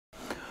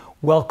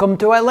Welcome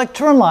to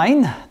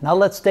ilectureonline. Now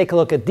let's take a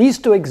look at these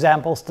two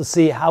examples to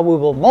see how we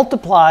will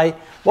multiply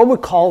what we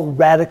call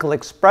radical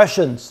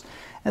expressions.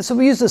 And so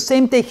we use the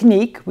same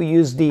technique. We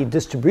use the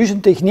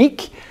distribution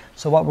technique.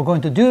 So what we're going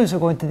to do is we're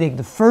going to take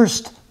the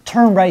first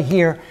term right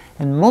here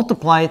and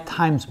multiply it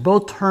times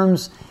both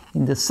terms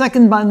in the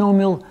second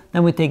binomial.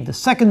 Then we take the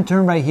second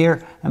term right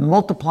here and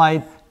multiply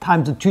it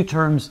times the two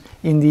terms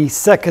in the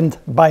second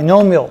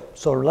binomial.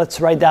 So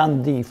let's write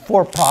down the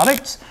four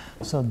products.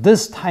 So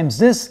this times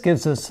this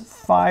gives us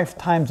 5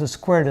 times the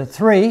square root of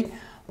 3,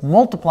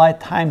 multiplied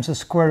times the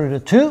square root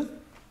of 2.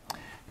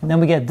 And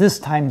then we get this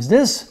times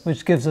this,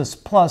 which gives us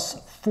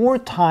plus 4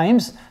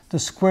 times the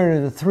square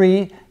root of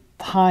 3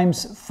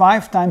 times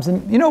 5 times.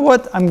 And you know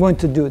what? I'm going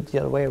to do it the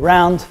other way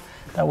around.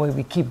 That way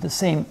we keep the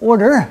same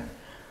order.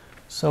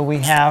 So we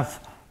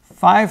have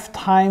 5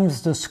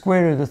 times the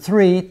square root of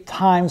 3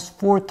 times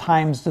 4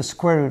 times the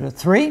square root of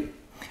 3.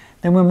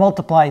 Then we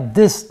multiply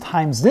this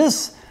times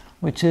this,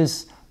 which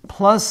is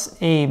plus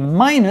a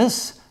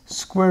minus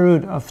square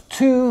root of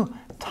 2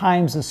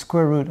 times the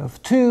square root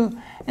of 2,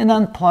 and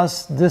then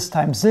plus this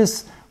times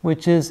this,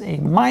 which is a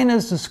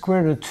minus the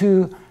square root of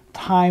 2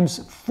 times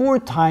 4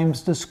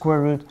 times the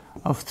square root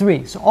of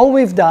 3. So all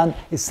we've done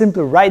is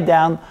simply write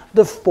down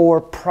the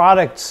four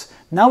products.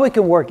 Now we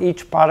can work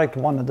each product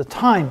one at a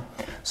time.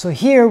 So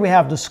here we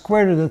have the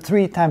square root of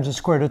 3 times the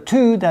square root of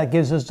 2. That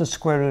gives us the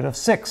square root of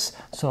 6.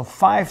 So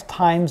 5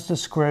 times the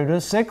square root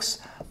of 6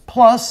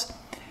 plus,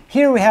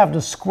 here we have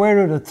the square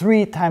root of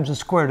 3 times the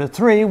square root of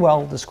 3.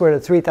 Well, the square root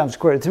of 3 times the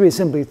square root of 3 is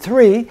simply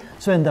 3.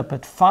 So end up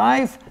at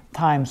 5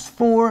 times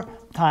 4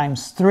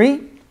 times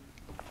 3.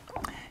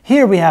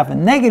 Here we have a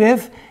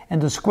negative,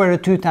 and the square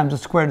root of 2 times the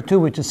square root of 2,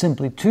 which is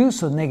simply 2,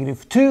 so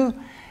negative 2.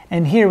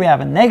 And here we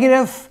have a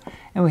negative,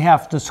 and we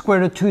have the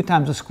square root of 2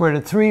 times the square root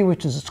of 3,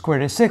 which is the square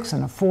root of 6,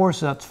 and a 4,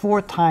 so that's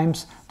 4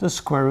 times the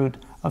square root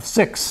of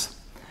 6.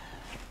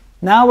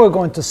 Now we're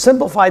going to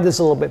simplify this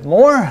a little bit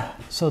more.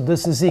 So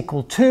this is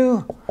equal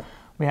to,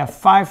 we have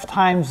 5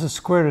 times the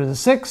square root of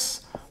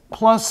 6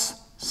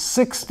 plus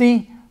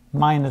 60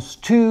 minus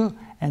 2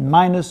 and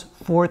minus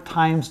 4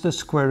 times the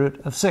square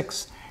root of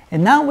 6.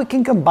 And now we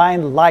can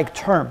combine like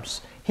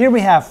terms. Here we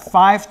have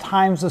 5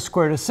 times the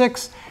square root of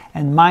 6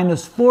 and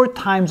minus 4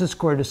 times the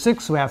square root of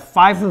 6. So we have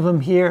 5 of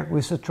them here.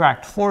 We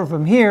subtract 4 of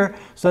them here.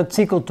 So that's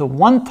equal to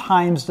 1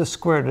 times the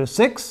square root of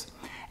 6.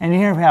 And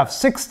here we have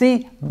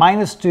 60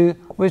 minus 2,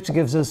 which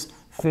gives us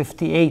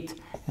 58.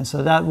 And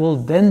so that will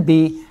then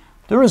be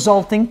the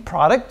resulting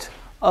product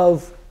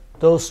of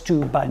those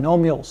two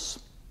binomials.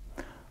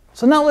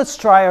 So now let's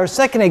try our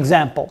second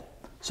example.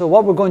 So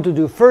what we're going to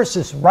do first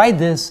is write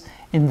this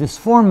in this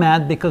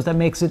format because that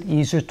makes it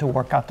easier to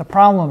work out the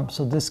problem.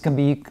 So this can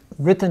be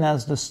written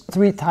as this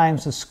 3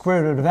 times the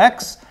square root of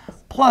x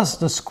plus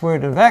the square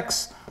root of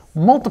x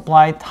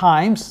multiplied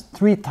times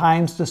 3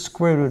 times the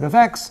square root of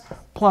x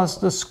plus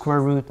the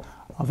square root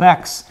of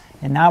x.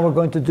 And now we're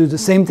going to do the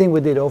same thing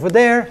we did over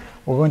there.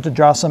 We're going to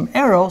draw some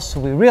arrows so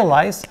we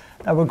realize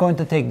that we're going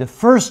to take the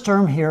first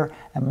term here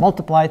and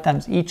multiply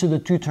times each of the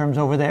two terms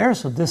over there.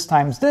 So this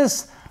times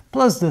this,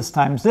 plus this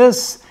times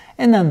this,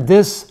 and then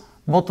this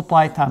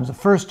multiplied times the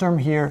first term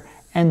here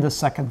and the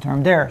second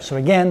term there. So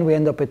again, we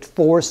end up with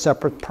 4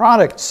 separate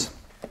products.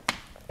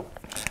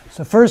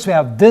 So first we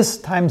have this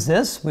times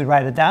this. We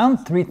write it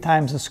down, 3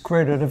 times the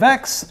square root of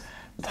x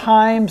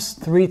times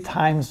 3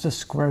 times the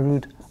square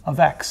root of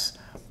x,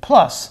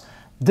 plus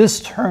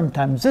this term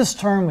times this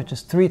term, which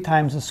is 3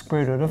 times the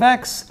square root of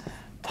x,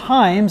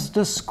 times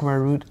the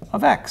square root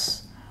of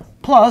x,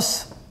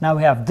 plus, now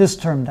we have this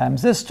term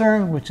times this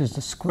term, which is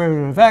the square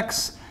root of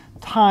x,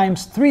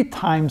 times 3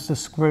 times the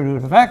square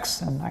root of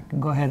x, and I can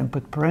go ahead and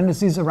put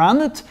parentheses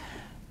around it.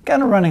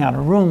 Kind of running out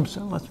of room,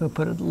 so let's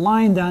put a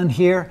line down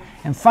here.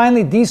 And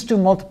finally, these two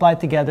multiply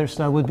together,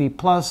 so that would be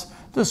plus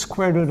the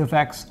square root of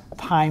x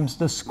times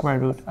the square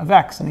root of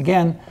x. And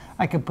again,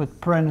 I can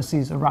put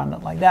parentheses around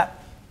it like that.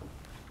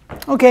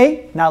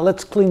 Okay, now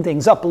let's clean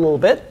things up a little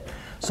bit.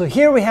 So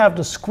here we have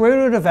the square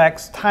root of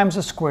x times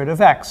the square root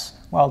of x.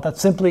 Well, that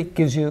simply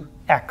gives you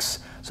x.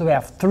 So we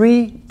have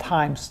 3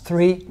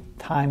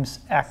 times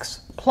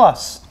x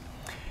plus.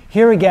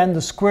 Here again,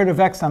 the square root of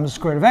x times the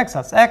square root of x,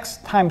 that's x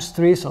times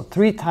 3, so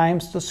 3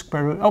 times the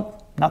square root,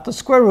 oh, not the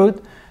square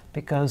root,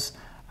 because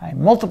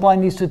I'm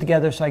multiplying these two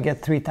together, so I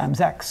get 3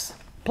 times x.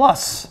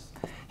 Plus,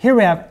 here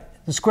we have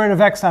the square root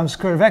of x times the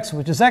square root of x,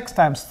 which is x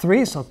times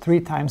 3, so 3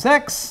 times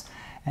x.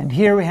 And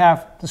here we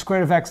have the square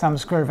root of x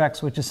times the square root of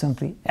x, which is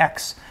simply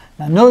x.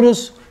 Now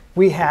notice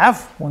we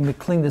have, when we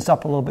clean this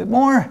up a little bit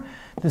more,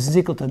 this is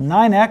equal to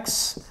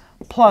 9x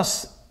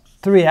plus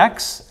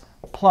 3x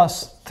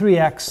plus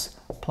 3x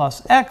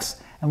plus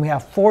x, and we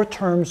have 4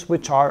 terms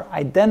which are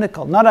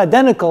identical. Not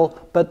identical,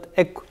 but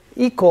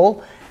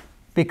equal,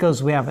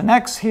 because we have an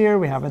x here,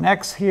 we have an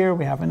x here,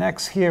 we have an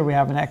x here, we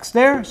have an x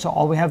there. So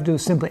all we have to do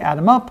is simply add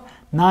them up.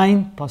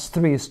 9 plus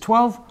 3 is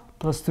 12,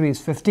 plus 3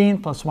 is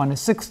 15, plus 1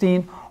 is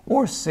 16,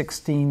 or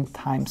 16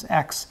 times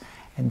x.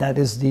 And that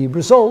is the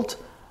result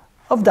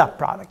of that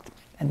product.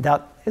 And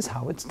that is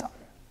how it's done.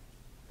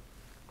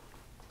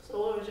 So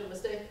what was your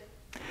mistake?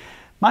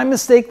 My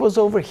mistake was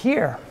over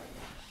here.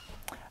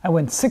 I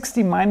went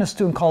 60 minus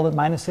 2 and called it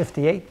minus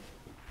 58.